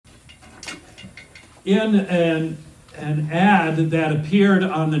in an ad that appeared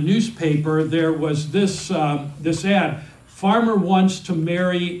on the newspaper, there was this ad: farmer wants to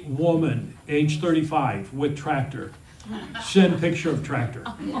marry woman, age 35, with tractor. Send picture of tractor.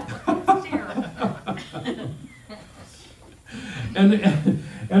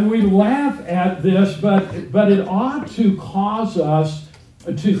 And we laugh at this, but it ought to cause us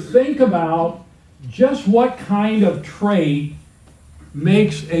to think about just what kind of trait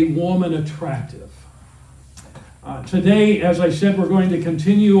makes a woman attractive. Today, as I said, we're going to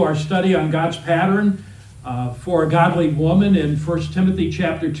continue our study on God's pattern for a godly woman in 1 Timothy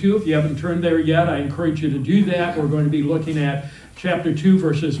chapter 2. If you haven't turned there yet, I encourage you to do that. We're going to be looking at chapter 2,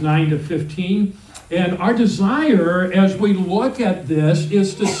 verses 9 to 15. And our desire as we look at this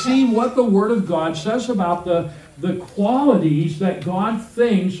is to see what the Word of God says about the qualities that God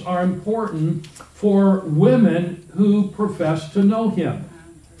thinks are important for women who profess to know Him.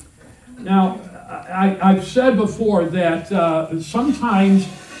 Now, I've said before that sometimes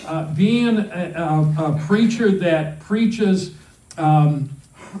being a preacher that preaches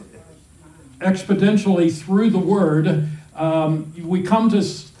exponentially through the Word, we come to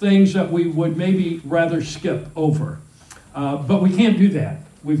things that we would maybe rather skip over. But we can't do that.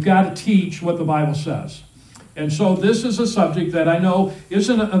 We've got to teach what the Bible says. And so this is a subject that I know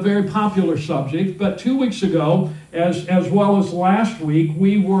isn't a very popular subject, but 2 weeks ago, as well as last week,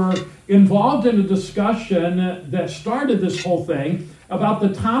 we were involved in a discussion that started this whole thing about the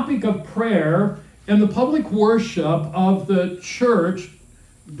topic of prayer and the public worship of the church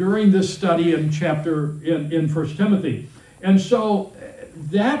during this study in 1 Timothy. And so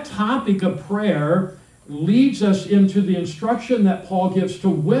that topic of prayer leads us into the instruction that Paul gives to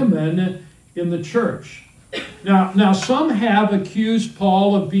women in the church. Now some have accused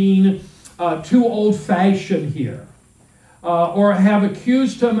Paul of being too old-fashioned here, or have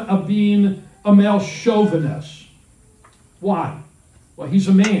accused him of being a male chauvinist. Why? Well, he's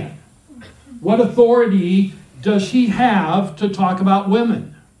a man. What authority does he have to talk about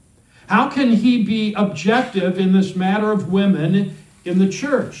women? How can he be objective in this matter of women in the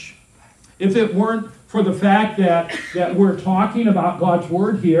church? If it weren't for the fact that we're talking about God's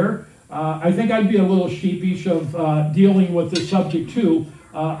Word here, I think I'd be a little sheepish of dealing with this subject too,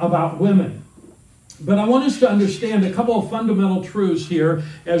 about women. But I want us to understand a couple of fundamental truths here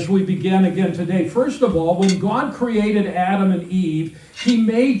as we begin again today. First of all, when God created Adam and Eve, He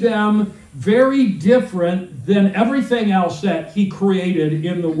made them very different than everything else that He created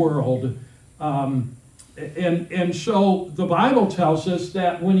in the world. And so the Bible tells us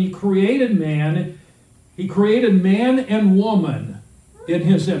that when He created man and woman in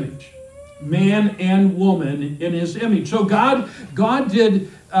His image. Man and woman in His image. So God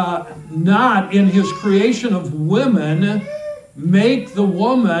did not, in His creation of women, make the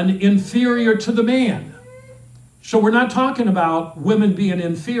woman inferior to the man. So we're not talking about women being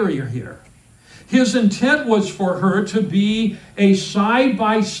inferior here. His intent was for her to be a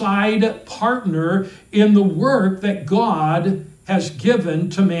side-by-side partner in the work that God has given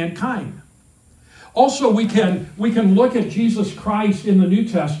to mankind. Also, we can look at Jesus Christ in the New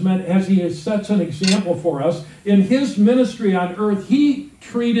Testament as He sets an example for us. In His ministry on earth, He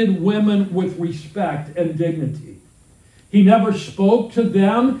treated women with respect and dignity. He never spoke to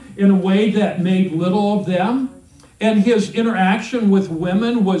them in a way that made little of them. And His interaction with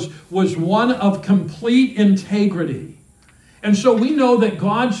women was one of complete integrity. And so we know that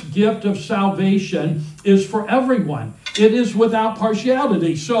God's gift of salvation is for everyone. It is without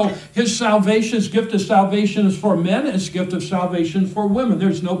partiality. So His gift of salvation is for men, His gift of salvation for women.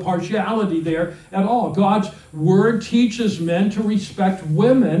 There's no partiality there at all. God's Word teaches men to respect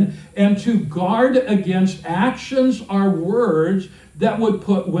women and to guard against actions or words that would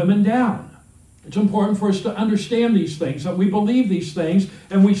put women down. It's important for us to understand these things, that we believe these things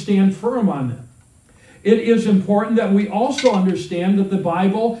and we stand firm on them. It is important that we also understand that the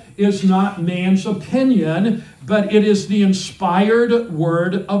Bible is not man's opinion, but it is the inspired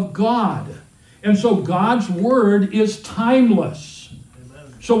Word of God. And so God's Word is timeless.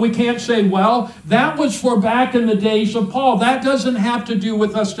 Amen. So we can't say, well, that was for back in the days of Paul. That doesn't have to do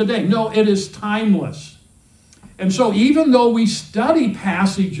with us today. No, it is timeless. And so even though we study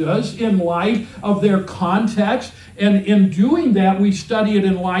passages in light of their context, and in doing that, we study it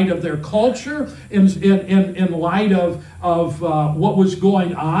in light of their culture, in light of what was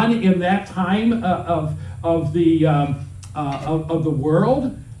going on in that time of the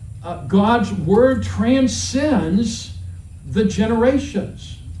world, God's Word transcends the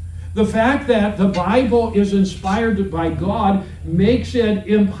generations. The fact that the Bible is inspired by God makes it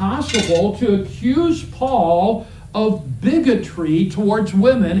impossible to accuse Paul of bigotry towards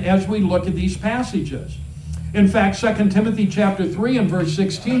women as we look at these passages. In fact, 2 Timothy chapter 3 and verse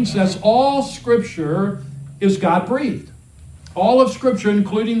 16 says, all Scripture is God-breathed. All of Scripture,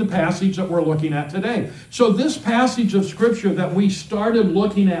 including the passage that we're looking at today. So this passage of Scripture that we started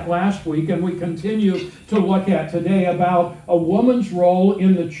looking at last week and we continue to look at today about a woman's role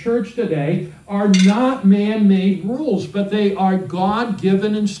in the church today are not man-made rules, but they are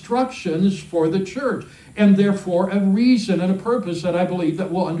God-given instructions for the church, and therefore a reason and a purpose that I believe that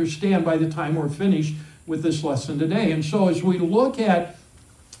we'll understand by the time we're finished with this lesson today. And so as we look at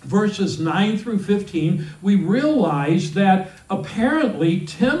verses 9 through 15, we realize that apparently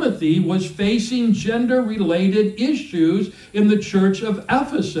Timothy was facing gender-related issues in the church of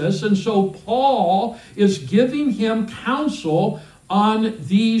Ephesus, and so Paul is giving him counsel on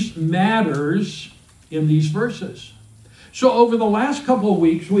these matters in these verses. So over the last couple of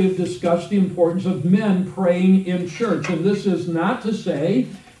weeks, we have discussed the importance of men praying in church, and this is not to say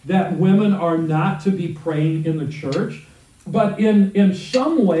that women are not to be praying in the church, but in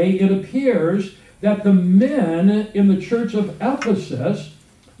some way it appears that the men in the church of Ephesus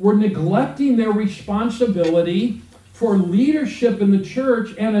were neglecting their responsibility for leadership in the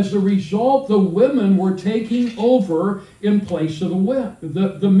church, and as a result, the women were taking over in place of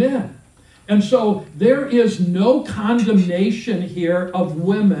the men. And so there is no condemnation here of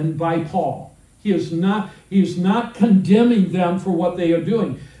women by Paul. He is not condemning them for what they are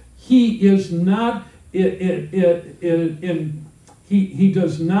doing. He is not he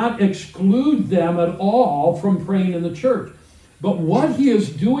does not exclude them at all from praying in the church. But what he is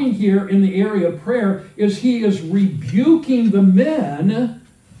doing here in the area of prayer is he is rebuking the men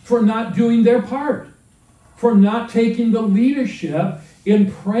for not doing their part, for not taking the leadership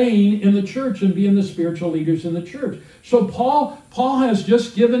in praying in the church and being the spiritual leaders in the church. So Paul has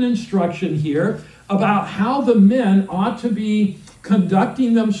just given instruction here about how the men ought to be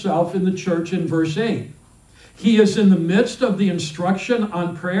conducting themselves in the church in verse 8. He is in the midst of the instruction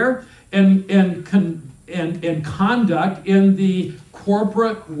on prayer and conduct in the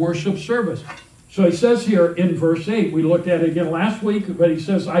corporate worship service. So he says here in verse 8, we looked at it again last week, but he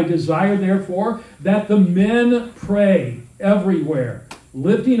says, I desire therefore that the men pray everywhere,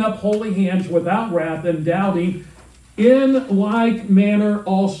 lifting up holy hands without wrath and doubting. In like manner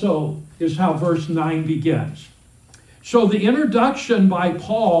also is how verse 9 begins. So the introduction by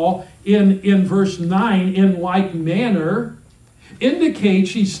Paul in verse 9, in like manner,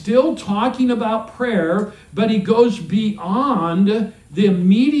 indicates he's still talking about prayer, but he goes beyond the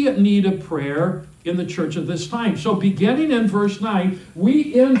immediate need of prayer in the church of this time. So beginning in verse 9,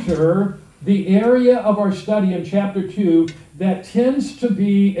 we enter the area of our study in chapter 2 that tends to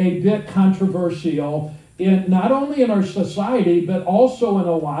be a bit controversial, not only in our society, but also in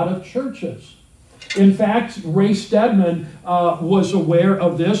a lot of churches. In fact, Ray Stedman was aware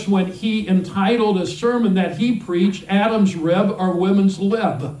of this when he entitled a sermon that he preached, Adam's Rib or Women's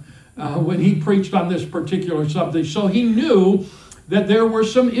Lib, when he preached on this particular subject. So he knew that there were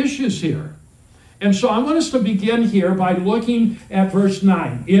some issues here. And so I want us to begin here by looking at verse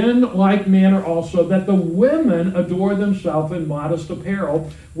 9. In like manner also that the women adore themselves in modest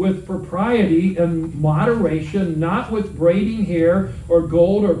apparel with propriety and moderation, not with braiding hair or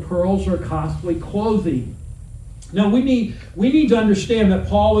gold or pearls or costly clothing. Now we need to understand that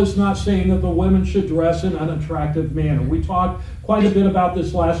Paul is not saying that the women should dress in an unattractive manner. We talked quite a bit about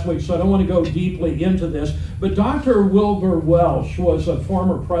this last week, so I don't want to go deeply into this. But Dr. Wilbur Welsh was a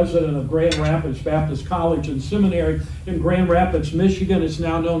former president of Grand Rapids Baptist College and Seminary in Grand Rapids, Michigan. It's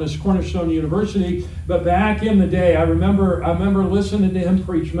now known as Cornerstone University. But back in the day, I remember listening to him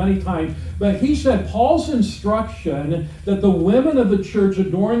preach many times. But he said Paul's instruction that the women of the church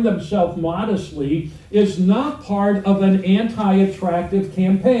adorn themselves modestly is not part of an anti-attractive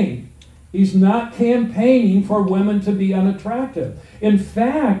campaign. He's not campaigning for women to be unattractive. In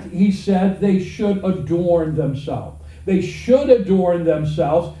fact, he said they should adorn themselves. They should adorn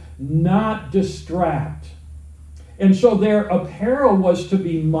themselves, not distract. And so their apparel was to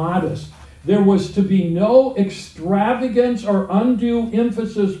be modest. There was to be no extravagance or undue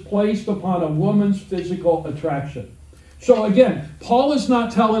emphasis placed upon a woman's physical attraction. So again, Paul is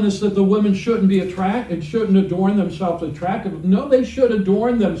not telling us that the women shouldn't be attractive, shouldn't adorn themselves attractive. No, they should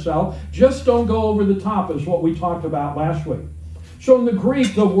adorn themselves. Just don't go over the top, is what we talked about last week. So in the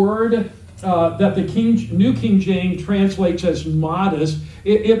Greek, the word that the New King James translates as modest,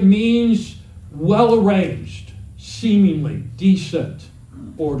 it means well-arranged, seemingly, decent,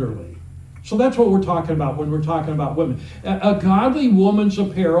 orderly. So that's what we're talking about when we're talking about women. A godly woman's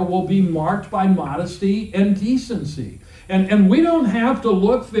apparel will be marked by modesty and decency. And we don't have to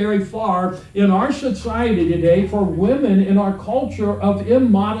look very far in our society today for women in our culture of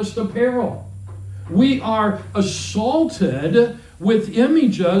immodest apparel. We are assaulted with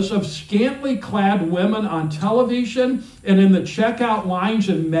images of scantily clad women on television and in the checkout lines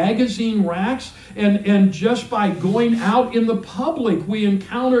and magazine racks. And just by going out in the public, we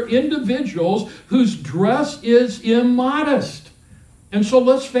encounter individuals whose dress is immodest. And so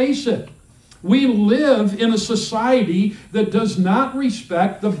let's face it, we live in a society that does not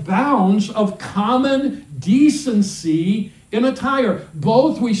respect the bounds of common decency in attire.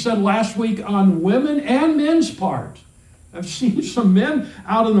 Both, we said last week, on women and men's part. I've seen some men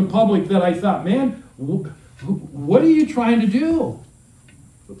out in the public that I thought, man, what are you trying to do?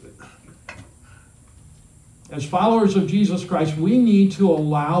 As followers of Jesus Christ, we need to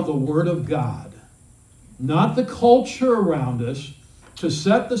allow the Word of God, not the culture around us, to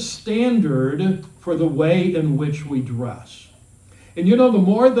set the standard for the way in which we dress. And you know, the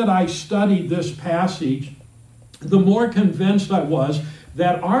more that I studied this passage, the more convinced I was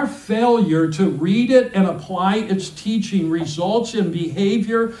that our failure to read it and apply its teaching results in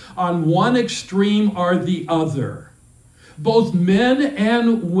behavior on one extreme or the other. Both men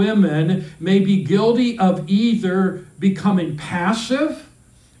and women may be guilty of either becoming passive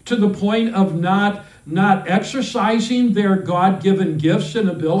to the point of not exercising their God-given gifts and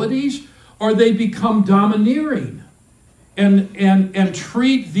abilities, or they become domineering and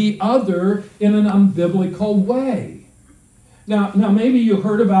treat the other in an unbiblical way. Now maybe you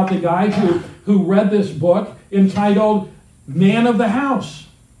heard about the guy who read this book entitled Man of the House.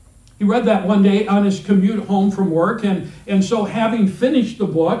 He read that one day on his commute home from work, and so having finished the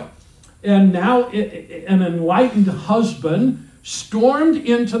book, and now an enlightened husband stormed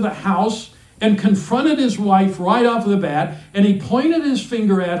into the house and confronted his wife right off the bat, and he pointed his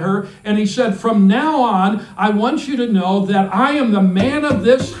finger at her, and he said, "From now on, I want you to know that I am the man of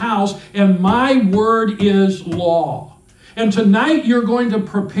this house, and my word is law. And tonight you're going to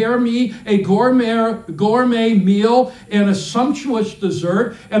prepare me a gourmet meal and a sumptuous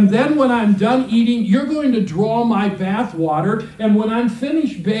dessert. And then when I'm done eating, you're going to draw my bath water. And when I'm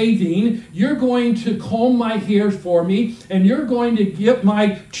finished bathing, you're going to comb my hair for me. And you're going to get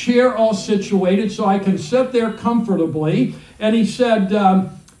my chair all situated so I can sit there comfortably." And he said,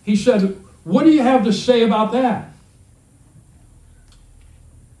 "What do you have to say about that?"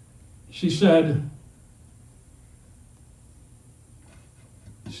 She said,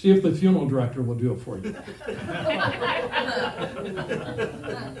 "See if the funeral director will do it for you."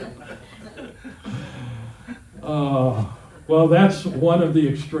 Well, that's one of the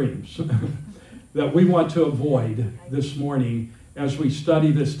extremes that we want to avoid this morning as we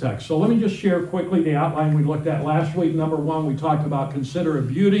study this text. So let me just share quickly the outline we looked at last week. Number one, we talked about considerate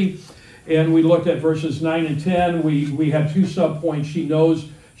beauty, and we looked at verses 9 and 10. We had two subpoints.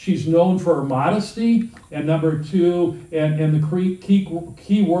 She's known for her modesty, and number two, and the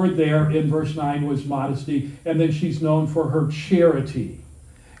key word there in verse 9 was modesty, and then she's known for her charity.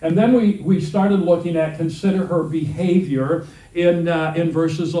 And then we started looking at consider her behavior in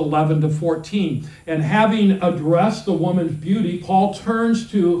verses 11 to 14. And having addressed the woman's beauty, Paul turns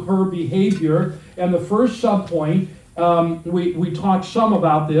to her behavior, and the first subpoint, we talked some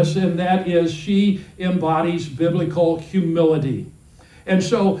about this, and that is she embodies biblical humility. And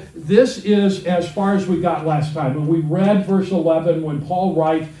so this is as far as we got last time. And we read verse 11 when Paul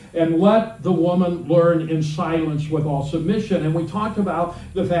writes, "And let the woman learn in silence with all submission." And we talked about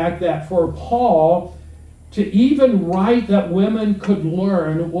the fact that for Paul to even write that women could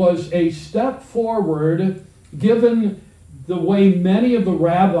learn was a step forward given the way many of the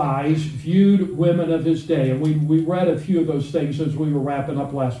rabbis viewed women of his day. And we read a few of those things as we were wrapping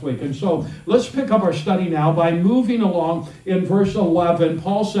up last week. And so let's pick up our study now by moving along in verse 11.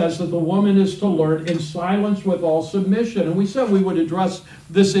 Paul says that the woman is to learn in silence with all submission. And we said we would address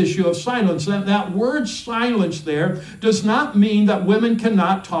this issue of silence. That word silence there does not mean that women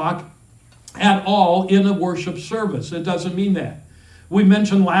cannot talk at all in a worship service. It doesn't mean that. We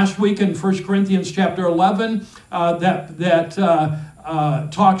mentioned last week in 1 Corinthians chapter 11 that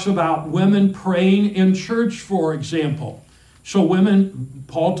talks about women praying in church, for example. So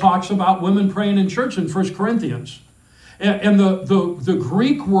Paul talks about women praying in church in 1 Corinthians. And the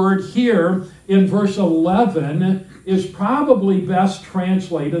Greek word here in verse 11 is probably best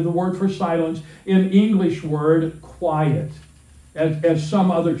translated, the word for silence, in English word quiet, as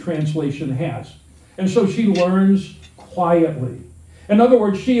some other translation has. And so she learns quietly. In other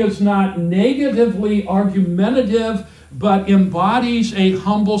words, she is not negatively argumentative, but embodies a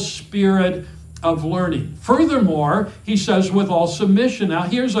humble spirit of learning. Furthermore, he says, with all submission. Now,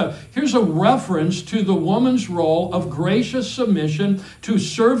 here's a reference to the woman's role of gracious submission to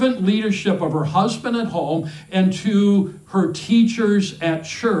servant leadership of her husband at home and to her teachers at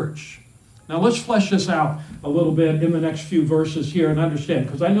church. Now, let's flesh this out a little bit in the next few verses here and understand,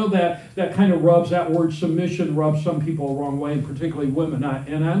 because I know that kind of that word submission rubs some people the wrong way, and particularly women,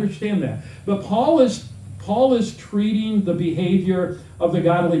 and I understand that. But Paul is treating the behavior of the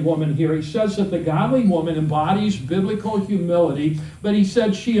godly woman here. He says that the godly woman embodies biblical humility, but he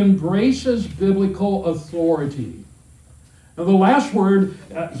said she embraces biblical authority. Now, the last word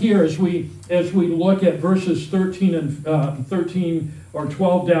here, as we look at verses 13 or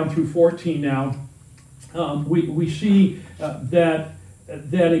 12 down through 14 now, we see that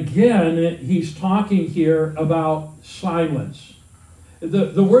again he's talking here about silence.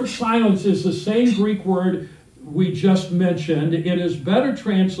 The word silence is the same Greek word we just mentioned. It is better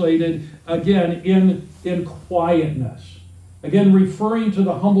translated, again, in quietness. Again, referring to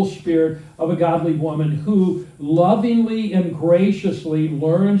the humble spirit of a godly woman who lovingly and graciously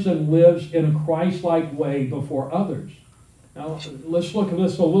learns and lives in a Christ-like way before others. Now, let's look at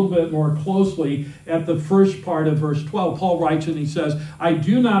this a little bit more closely at the first part of verse 12. Paul writes and he says, I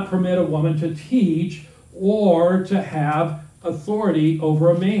do not permit a woman to teach or to have authority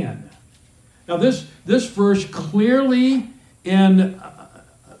over a man. Now, this verse clearly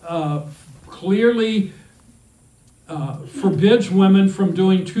forbids women from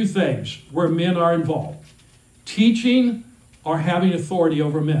doing two things where men are involved: teaching or having authority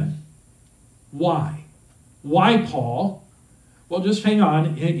over men. Why? Why, Paul? Well, just hang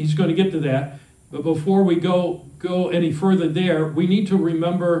on. He's going to get to that. But before we go any further there, we need to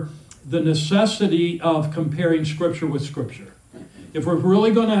remember the necessity of comparing Scripture with Scripture. If we're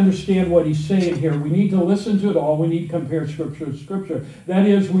really going to understand what he's saying here, we need to listen to it all. We need to compare Scripture with Scripture. That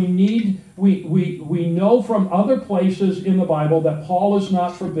is, we know from other places in the Bible that Paul is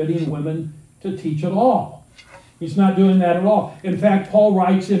not forbidding women to teach at all. He's not doing that at all. In fact, Paul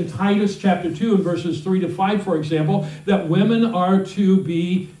writes in Titus chapter 2 and verses 3 to 5, for example, that women are to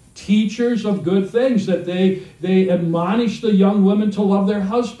be teachers of good things, that they admonish the young women to love their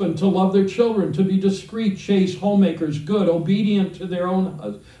husband, to love their children, to be discreet, chaste, homemakers, good, obedient to their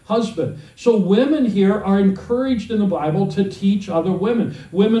own husband. So women here are encouraged in the Bible to teach other women.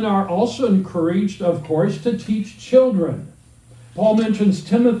 Women are also encouraged, of course, to teach children. Paul mentions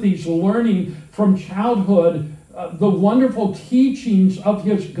Timothy's learning from childhood the wonderful teachings of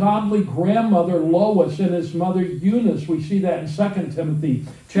his godly grandmother Lois and his mother Eunice. We see that in 2 Timothy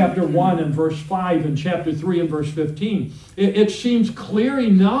chapter 1 and verse 5 and chapter 3 and verse 15. It seems clear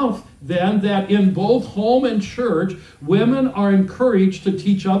enough then that in both home and church, women are encouraged to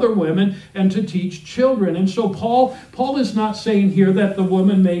teach other women and to teach children. And so Paul is not saying here that the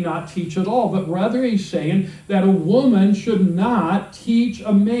woman may not teach at all, but rather he's saying that a woman should not teach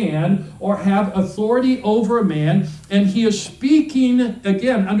a man or have authority over a man. And he is speaking,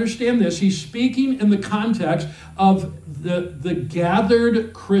 again, understand this, he's speaking in the context of the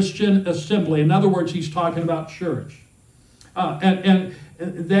gathered Christian assembly. In other words, he's talking about church. And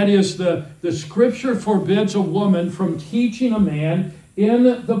that is, the Scripture forbids a woman from teaching a man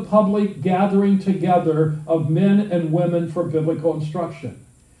in the public gathering together of men and women for biblical instruction.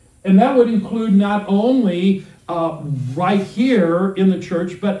 And that would include not only right here in the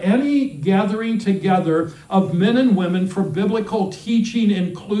church, but any gathering together of men and women for biblical teaching,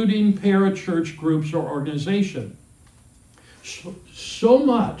 including parachurch groups or organization. So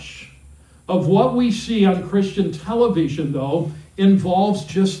much of what we see on Christian television, though, involves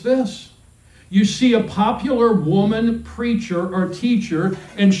just this. You see a popular woman preacher or teacher,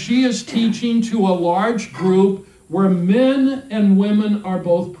 and she is teaching to a large group where men and women are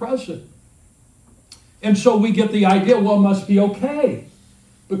both present. And so we get the idea, well, it must be okay,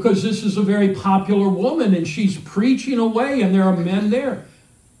 because this is a very popular woman, and she's preaching away, and there are men there.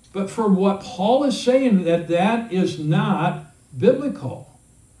 But for what Paul is saying, that is not biblical.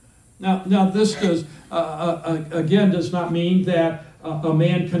 Now this does not mean that a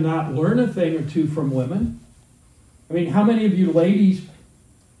man cannot learn a thing or two from women. I mean, how many of you ladies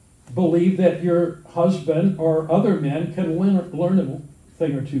believe that your husband or other men can learn a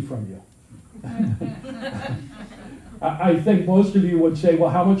thing or two from you? I think most of you would say, well,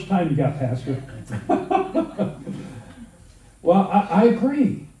 how much time you got, Pastor? Well, I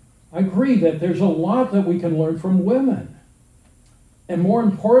agree. I agree that there's a lot that we can learn from women. And more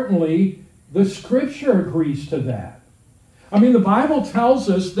importantly, the Scripture agrees to that. I mean, the Bible tells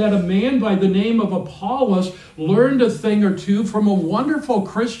us that a man by the name of Apollos learned a thing or two from a wonderful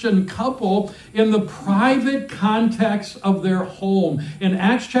Christian couple in the private context of their home. In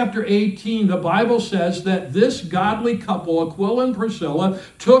Acts chapter 18, the Bible says that this godly couple, Aquila and Priscilla,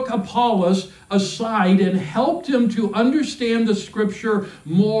 took Apollos aside and helped him to understand the scripture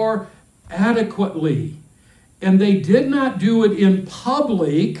more adequately. And they did not do it in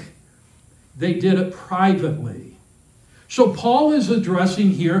public, they did it privately. So Paul is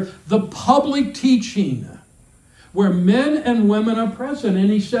addressing here the public teaching where men and women are present. And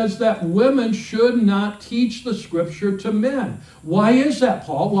he says that women should not teach the scripture to men. Why is that,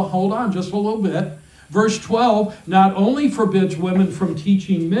 Paul? Well, hold on just a little bit. Verse 12 not only forbids women from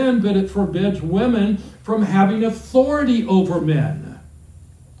teaching men, but it forbids women from having authority over men.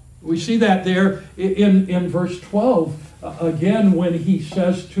 We see that there in verse 12. Again, when he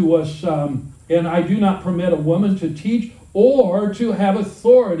says to us, and I do not permit a woman to teach or to have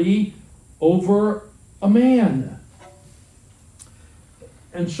authority over a man.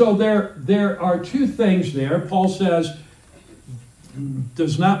 And so there are two things there. Paul says,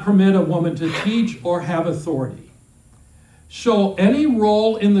 does not permit a woman to teach or have authority. So any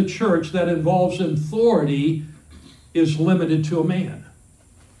role in the church that involves authority is limited to a man.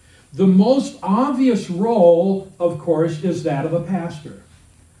 The most obvious role, of course, is that of a pastor.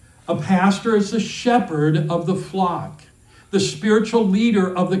 A pastor is the shepherd of the flock, the spiritual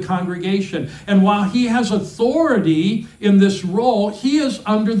leader of the congregation. And while he has authority in this role, he is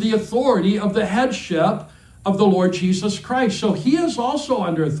under the authority of the headship of the Lord Jesus Christ. So he is also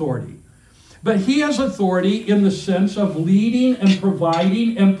under authority. But he has authority in the sense of leading and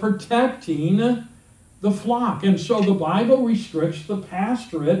providing and protecting the flock. And so the Bible restricts the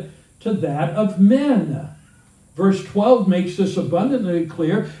pastorate to that of men. Verse 12 makes this abundantly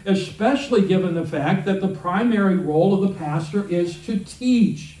clear, especially given the fact that the primary role of the pastor is to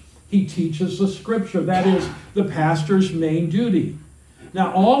teach. He teaches the scripture. That is the pastor's main duty.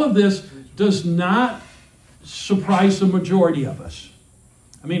 Now, all of this does not surprise the majority of us.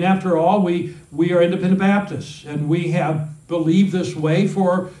 I mean, after all, we are independent Baptists, and we have believed this way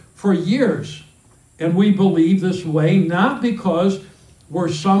for years. And we believe this way not because we're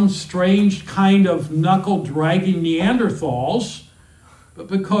some strange kind of knuckle-dragging Neanderthals, but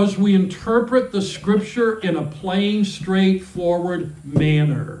because we interpret the scripture in a plain, straightforward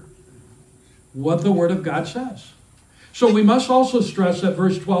manner. What the Word of God says. So we must also stress that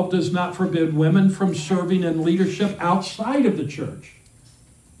verse 12 does not forbid women from serving in leadership outside of the church.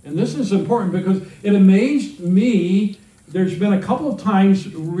 And this is important because it amazed me. There's been a couple of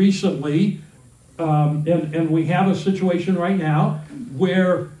times recently, and we have a situation right now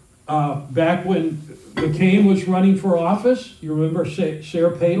where back when McCain was running for office, you remember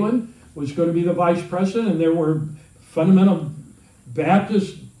Sarah Palin was going to be the vice president, and there were fundamental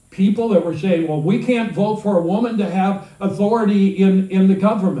Baptist people that were saying, well, we can't vote for a woman to have authority in the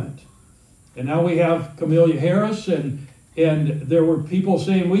government. And now we have Kamala Harris, and there were people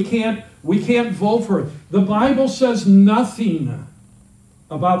saying, we can't vote for it. The Bible says nothing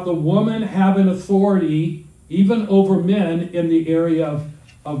about the woman having authority even over men in the area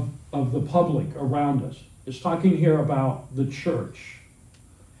of the public around us. It's talking here about the church.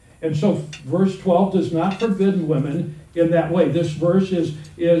 And so verse 12 does not forbid women in that way. This verse is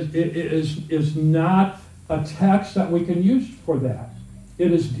not a text that we can use for that.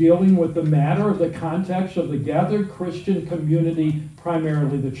 It is dealing with the matter of the context of the gathered Christian community,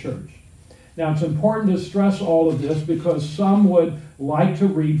 primarily the church. Now, it's important to stress all of this because some would like to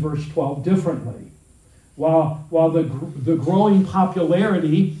read verse 12 differently. While the growing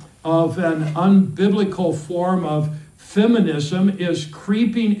popularity of an unbiblical form of feminism is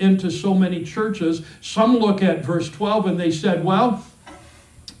creeping into so many churches, some look at verse 12 and they said, well,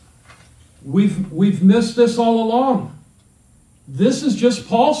 we've missed this all along. This is just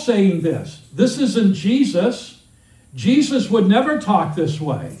Paul saying this. This isn't Jesus. Jesus would never talk this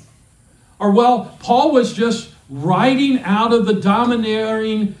way. Or, well, Paul was just writing out of the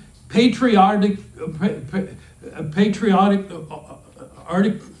domineering patriotic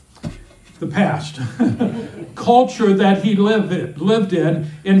the past culture that he lived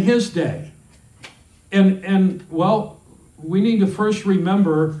in his day. And well, we need to first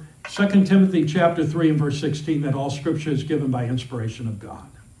remember 2 Timothy chapter 3 and verse 16, that all scripture is given by inspiration of God.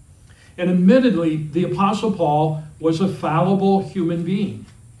 And admittedly, the Apostle Paul was a fallible human being.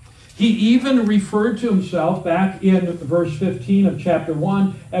 He even referred to himself back in verse 15 of chapter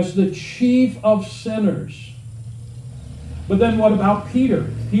 1 as the chief of sinners. But then what about Peter?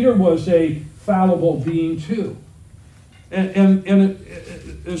 Peter was a fallible being too. And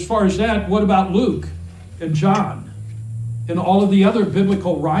as far as that, what about Luke and John? in all of the other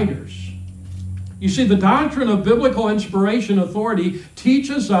biblical writers. You see, the doctrine of biblical inspiration authority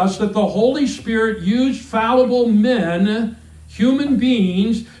teaches us that the Holy Spirit used fallible men, human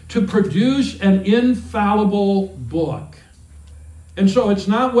beings, to produce an infallible book. And so it's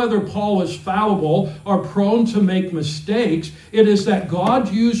not whether Paul is fallible or prone to make mistakes. It is that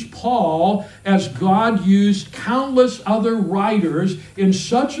God used Paul as God used countless other writers in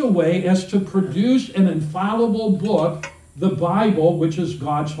such a way as to produce an infallible book, the Bible, which is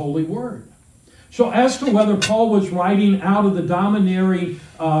God's holy word. So as to whether Paul was writing out of the domineering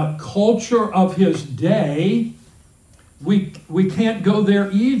culture of his day, we can't go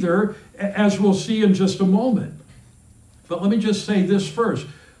there either, as we'll see in just a moment. But let me just say this first.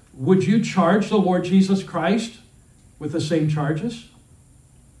 Would you charge the Lord Jesus Christ with the same charges?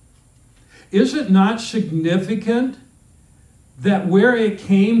 Is it not significant that where it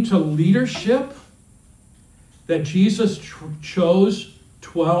came to leadership, that Jesus chose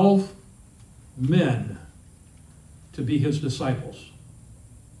 12 men to be his disciples?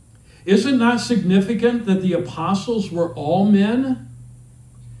 Is it not significant that the apostles were all men?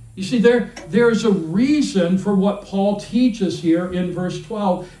 You see, there's a reason for what Paul teaches here in verse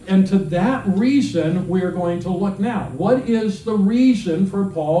 12, and to that reason we're going to look now. What is the reason for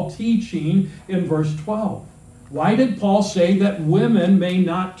Paul teaching in verse 12? Why did Paul say that women may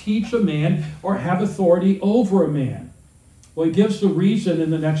not teach a man or have authority over a man? Well, he gives the reason in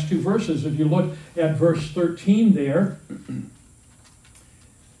the next two verses. If you look at verse 13 there,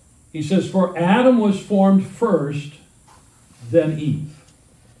 he says, "For Adam was formed first, then Eve."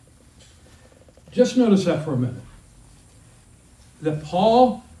 Just notice that for a minute. That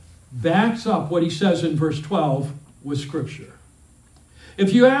Paul backs up what he says in verse 12 with Scripture.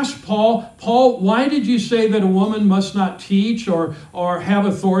 If you ask Paul, why did you say that a woman must not teach or have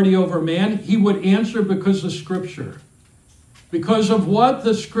authority over a man? He would answer, because of Scripture. Because of what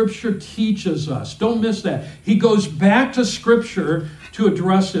the Scripture teaches us. Don't miss that. He goes back to Scripture to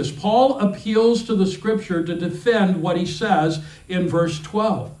address this. Paul appeals to the Scripture to defend what he says in verse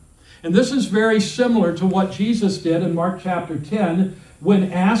 12. And this is very similar to what Jesus did in Mark chapter 10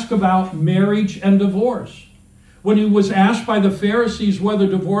 when asked about marriage and divorce. When he was asked by the Pharisees whether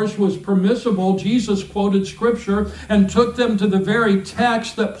divorce was permissible, Jesus quoted Scripture and took them to the very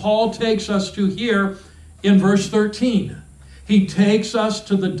text that Paul takes us to here in verse 13. He takes us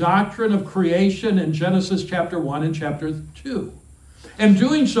to the doctrine of creation in Genesis chapter 1 and chapter 2. And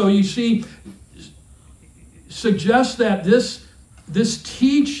doing so, you see, suggests that this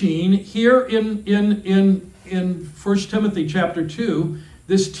teaching here in 1 Timothy chapter 2,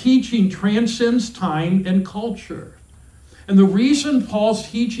 this teaching transcends time and culture. And the reason Paul's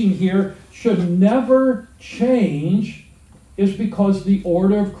teaching here should never change is because the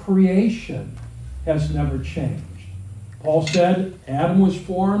order of creation has never changed. Paul said Adam was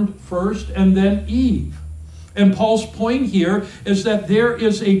formed first and then Eve. And Paul's point here is that there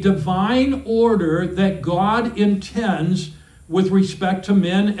is a divine order that God intends with respect to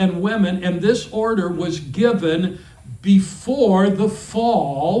men and women, and this order was given before the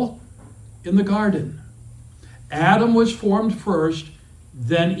fall in the garden. Adam was formed first,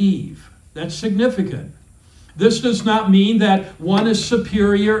 then Eve. That's significant. This does not mean that one is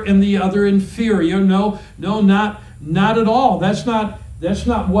superior and the other inferior. No, not at all. That's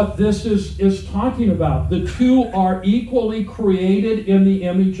not what this is talking about. The two are equally created in the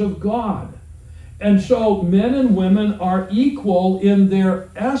image of God. And so men and women are equal in their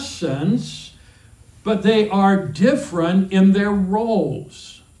essence, but they are different in their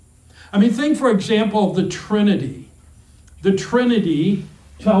roles. I mean, think, for example, of the Trinity. The Trinity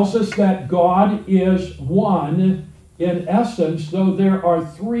tells us that God is one in essence, though there are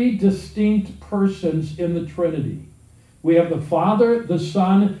three distinct persons in the Trinity. We have the Father, the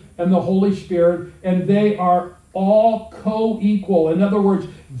Son, and the Holy Spirit, and they are all co-equal. In other words,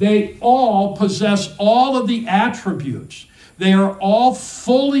 they all possess all of the attributes. They are all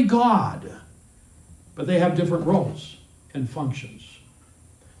fully God, but they have different roles and functions.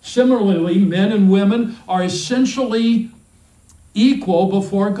 Similarly, men and women are essentially equal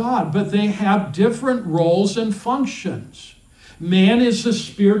before God, but they have different roles and functions. Man is the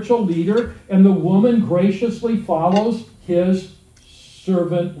spiritual leader, and the woman graciously follows his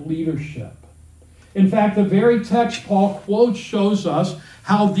servant leadership. In fact, the very text Paul quotes shows us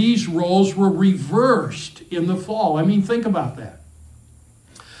how these roles were reversed in the fall. I mean, think about that.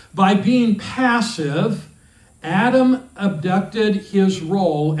 By being passive, Adam abducted his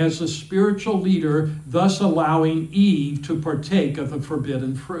role as a spiritual leader, thus allowing Eve to partake of the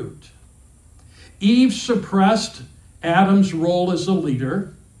forbidden fruit. Eve suppressed Adam's role as a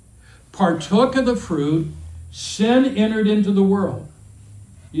leader, partook of the fruit, sin entered into the world.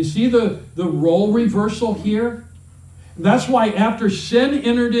 You see the role reversal here? That's why after sin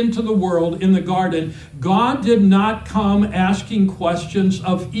entered into the world in the garden, God did not come asking questions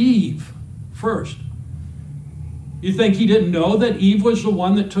of Eve first. You think he didn't know that Eve was the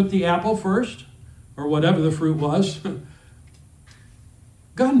one that took the apple first? Or whatever the fruit was?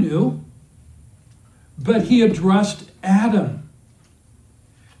 God knew. But he addressed Adam.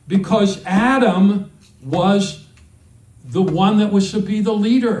 Because Adam was the one that was to be the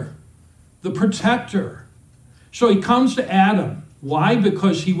leader, the protector. So he comes to Adam. Why?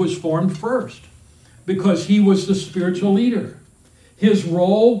 Because he was formed first. Because he was the spiritual leader. His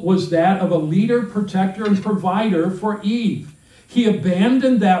role was that of a leader, protector, and provider for Eve. He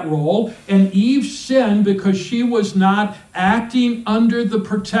abandoned that role, and Eve sinned because she was not acting under the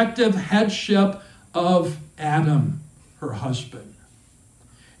protective headship of Adam, her husband.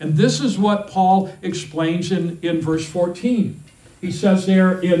 And this is what Paul explains in verse 14. He says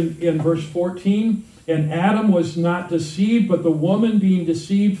there in verse 14, and Adam was not deceived, but the woman being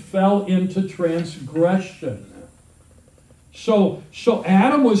deceived fell into transgression. So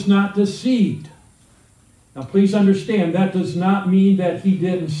Adam was not deceived. Now please understand, that does not mean that he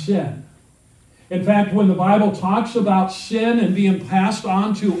didn't sin. In fact, when the Bible talks about sin and being passed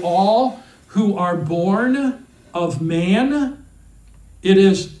on to all who are born of man, it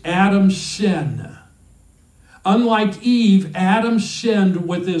is Adam's sin. Unlike Eve, Adam sinned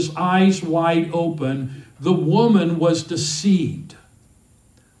with his eyes wide open. The woman was deceived.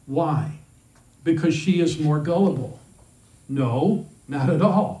 Why? Because she is more gullible. No, not at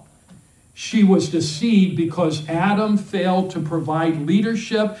all. She was deceived because Adam failed to provide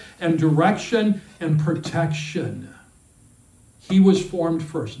leadership and direction and protection. He was formed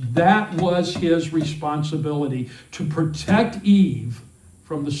first. That was his responsibility, to protect Eve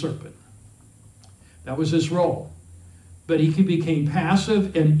from the serpent. That was his role. But he became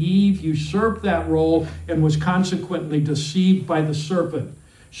passive, and Eve usurped that role and was consequently deceived by the serpent.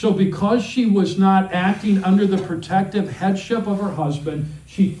 So because she was not acting under the protective headship of her husband,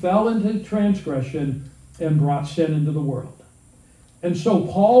 she fell into transgression and brought sin into the world. And so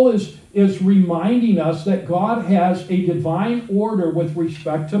Paul is reminding us that God has a divine order with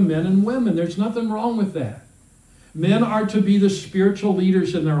respect to men and women. There's nothing wrong with that. Men are to be the spiritual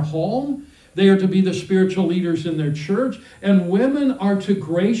leaders in their home. They are to be the spiritual leaders in their church. And women are to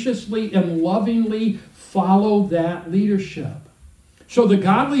graciously and lovingly follow that leadership. So the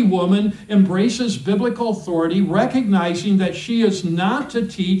godly woman embraces biblical authority, recognizing that she is not to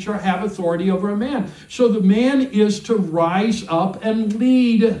teach or have authority over a man. So the man is to rise up and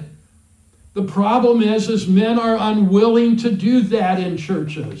lead. The problem is men are unwilling to do that in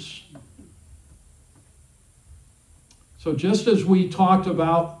churches. So just as we talked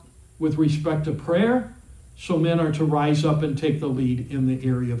about with respect to prayer, so men are to rise up and take the lead in the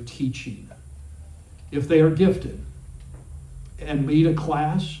area of teaching. If they are gifted and lead a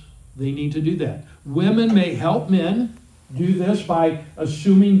class, they need to do that. Women may help men do this by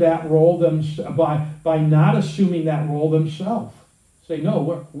assuming that role by not assuming that role themselves. Say,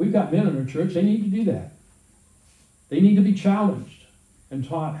 no, we've got men in our church. They need to do that. They need to be challenged and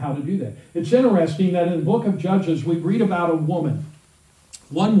taught how to do that. It's interesting that in the book of Judges, we read about a woman,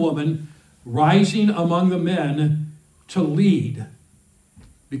 one woman rising among the men to lead,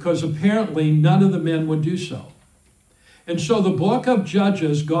 because apparently none of the men would do so. And so the book of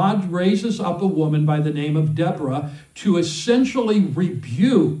Judges, God raises up a woman by the name of Deborah to essentially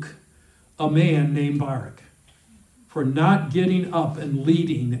rebuke a man named Barak for not getting up and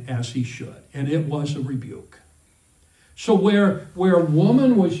leading as he should. And it was a rebuke. So where a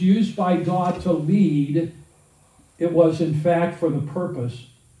woman was used by God to lead, it was in fact for the purpose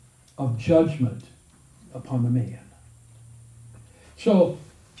of judgment upon the man. So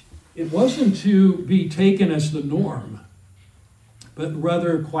it wasn't to be taken as the norm, but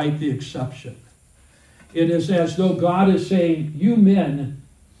rather quite the exception. It is as though God is saying, you men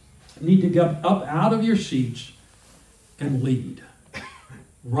need to get up out of your seats and lead.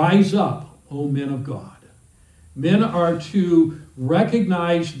 Rise up, O men of God. Men are to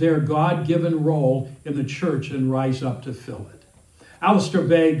recognize their God-given role in the church and rise up to fill it. Alistair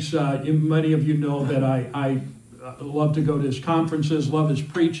Beggs, many of you know that I love to go to his conferences, love his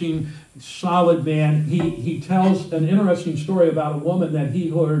preaching, solid man. He tells an interesting story about a woman that he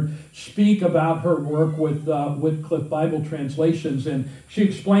heard speak about her work with Wycliffe Bible translations. And she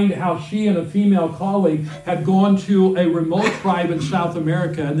explained how she and a female colleague had gone to a remote tribe in South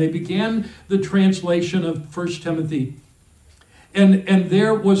America, and they began the translation of 1 Timothy. And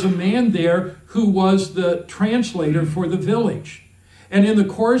there was a man there who was the translator for the village. And in the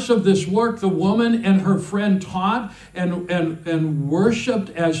course of this work, the woman and her friend taught and worshiped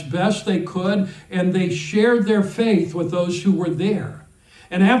as best they could, and they shared their faith with those who were there.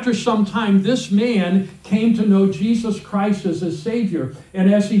 And after some time, this man came to know Jesus Christ as his Savior. And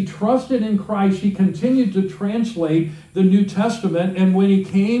as he trusted in Christ, he continued to translate the New Testament. And when he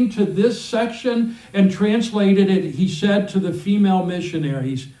came to this section and translated it, he said to the female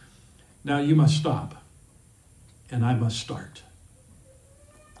missionaries, "Now you must stop, and I must start."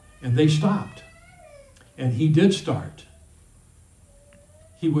 And they stopped. And he did start.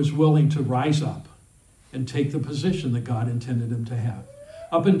 He was willing to rise up and take the position that God intended him to have.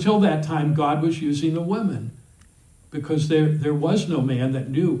 Up until that time, God was using the women because there was no man that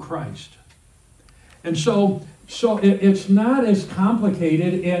knew Christ. And so it's not as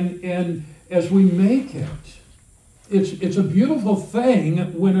complicated and as we make it. It's a beautiful thing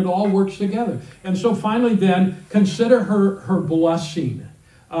when it all works together. And so finally then, consider her blessing.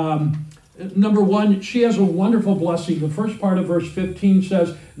 Number one, she has a wonderful blessing. The first part of verse 15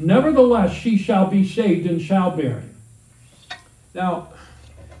 says, "Nevertheless, she shall be saved in childbearing." Now,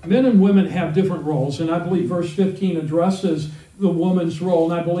 men and women have different roles, and I believe verse 15 addresses the woman's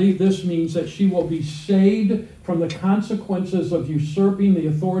role, and I believe this means that she will be saved from the consequences of usurping the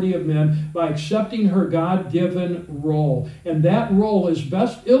authority of men by accepting her God-given role. And that role is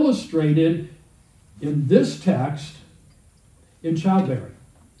best illustrated in this text in childbearing,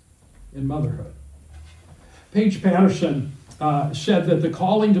 in motherhood. Paige Patterson said that the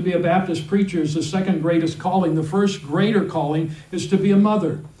calling to be a Baptist preacher is the second greatest calling. The first greater calling is to be a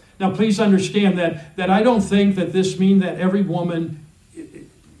mother. Now, please understand that I don't think that this means that every woman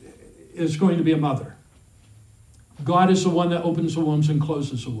is going to be a mother. God is the one that opens the wombs and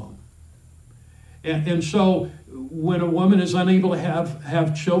closes the womb. And so when a woman is unable to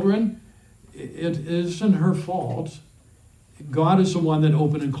have children, it isn't her fault. God is the one that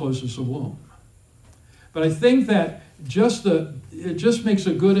opens and closes the womb. But I think that it just makes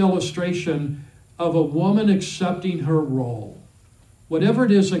a good illustration of a woman accepting her role, whatever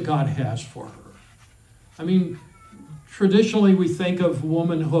it is that God has for her. I mean, traditionally we think of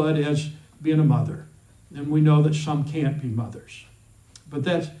womanhood as being a mother, and we know that some can't be mothers. But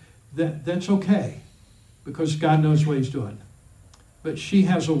that's okay, because God knows what he's doing. But she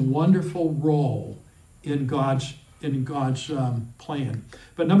has a wonderful role in God's plan.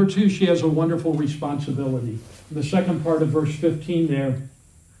 But number two, she has a wonderful responsibility. In the second part of verse 15 there,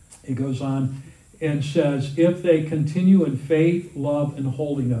 it goes on and says, "If they continue in faith, love, and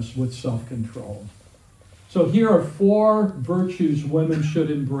holiness with self-control." So here are four virtues women should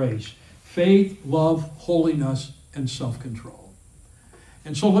embrace: faith, love, holiness, and self-control.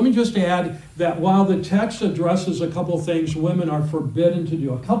 And so let me just add that while the text addresses a couple things women are forbidden to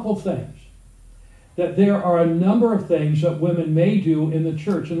do, a couple things, that there are a number of things that women may do in the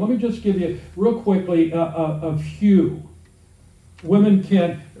church. And let me just give you real quickly a few. Women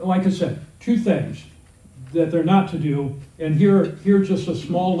can, like I said, two things that they're not to do. And here's just a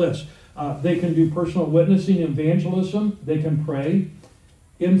small list. They can do personal witnessing, evangelism. They can pray,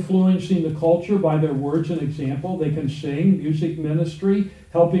 influencing the culture by their words and example. They can sing, music ministry,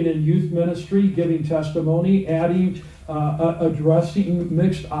 helping in youth ministry, giving testimony, addressing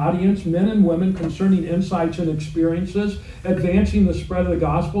mixed audience, men and women, concerning insights and experiences, advancing the spread of the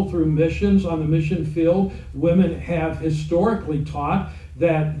gospel through missions on the mission field. Women have historically taught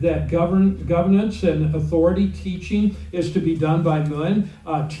that governance and authority teaching is to be done by men.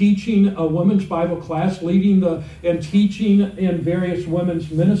 Teaching a women's Bible class, leading and teaching in various women's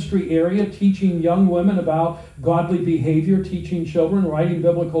ministry area, teaching young women about godly behavior, teaching children, writing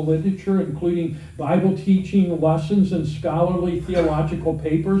biblical literature, including Bible teaching lessons and scholarly theological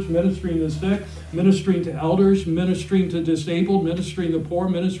papers, ministering to the sick, ministering to elders, ministering to disabled, ministering to poor,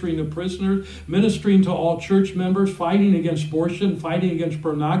 ministering to prisoners, ministering to all church members, fighting against abortion, fighting against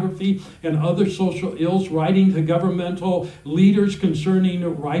pornography and other social ills, writing to governmental leaders concerning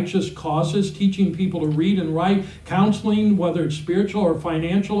righteous causes, teaching people to read and write, counseling, whether it's spiritual or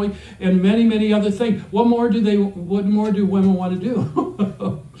financially, and many, many other things. What more do women want to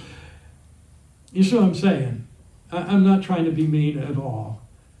do? You see what I'm saying? I'm not trying to be mean at all.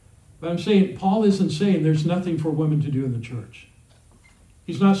 But I'm saying, Paul isn't saying there's nothing for women to do in the church.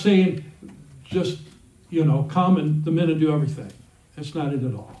 He's not saying just, come and the men will do everything. That's not it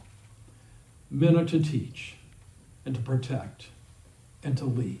at all. Men are to teach and to protect and to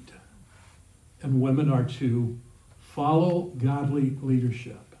lead. And women are to follow godly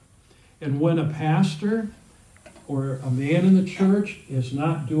leadership. And when a pastor or a man in the church is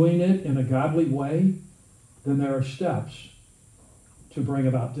not doing it in a godly way, then there are steps to bring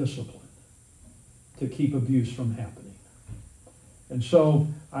about discipline, to keep abuse from happening. And so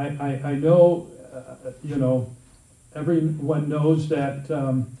I know, everyone knows that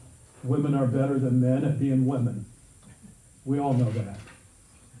women are better than men at being women. We all know that.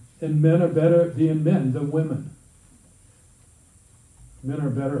 And men are better at being men than women. Men are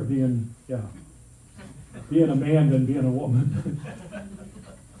better at being a man than being a woman.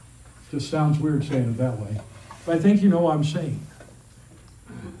 Just sounds weird saying it that way. But I think you know what I'm saying.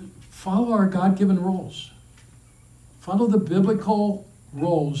 Follow our God-given roles. Follow the biblical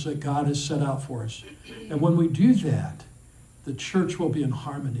roles that God has set out for us. And when we do that, the church will be in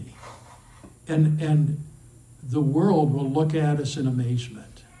harmony. And the world will look at us in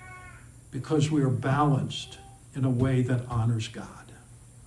amazement because we are balanced in a way that honors God.